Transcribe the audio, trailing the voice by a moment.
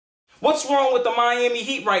What's wrong with the Miami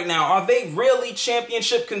Heat right now? Are they really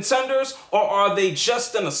championship contenders, or are they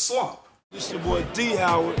just in a slump? This your boy D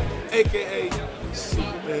Howard, a.k.a.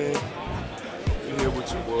 Superman. You're here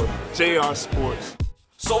with your boy, JR Sports.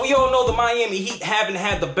 So we all know the Miami Heat haven't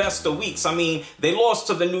had the best of weeks. I mean, they lost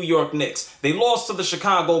to the New York Knicks. They lost to the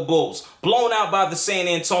Chicago Bulls, blown out by the San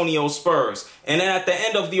Antonio Spurs. And then at the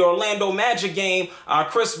end of the Orlando Magic game,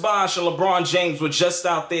 Chris Bosh and LeBron James were just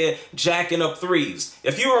out there jacking up threes.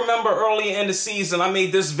 If you remember earlier in the season, I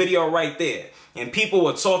made this video right there. And people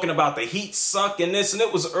were talking about the Heat suck and this, and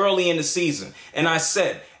it was early in the season. And I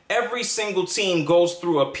said, every single team goes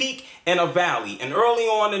through a peak and a valley, and early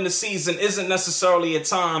on in the season isn't necessarily a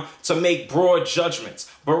time to make broad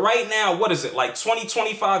judgments. But right now, what is it, like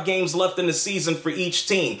 20-25 games left in the season for each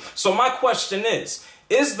team? So my question is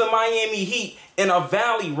the Miami Heat in a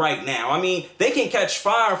valley right now? I mean, they can catch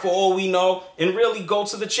fire for all we know and really go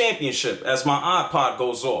to the championship as my iPod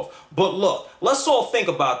goes off. But look, let's all think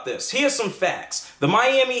about this. Here's some facts. The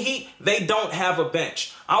Miami Heat, they don't have a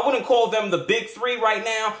bench. I wouldn't call them the big three right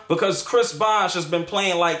now because Chris Bosh has been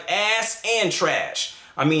playing like ass and trash.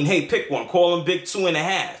 I mean, hey, pick one. Call him big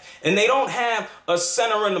 2.5. And they don't have a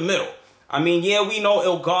center in the middle. I mean, yeah, we know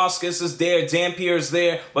Ilgauskas is there, Dampier is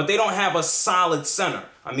there, but they don't have a solid center.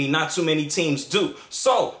 I mean, not too many teams do.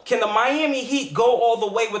 So, can the Miami Heat go all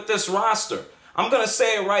the way with this roster? I'm going to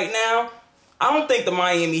say it right now. I don't think the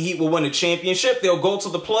Miami Heat will win a championship. They'll go to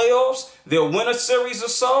the playoffs. They'll win a series or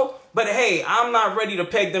so. But hey, I'm not ready to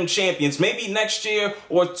peg them champions. Maybe next year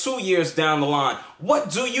or 2 years down the line.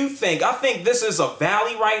 What do you think? I think this is a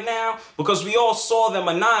valley right now because we all saw them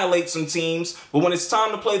annihilate some teams. But when it's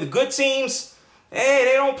time to play the good teams, hey,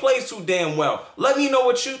 they don't play too damn well. Let me know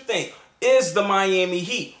what you think. Is the Miami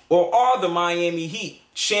Heat, or are the Miami Heat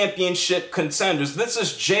championship contenders? This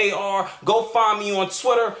is JR. Go find me on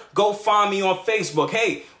Twitter. Go find me on Facebook.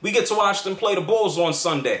 Hey, we get to watch them play the Bulls on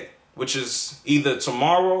Sunday, which is either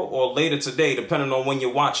tomorrow or later today, depending on when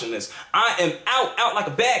you're watching this. I am out like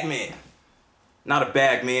a bag man. Not a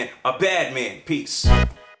bag man, a bad man. Peace.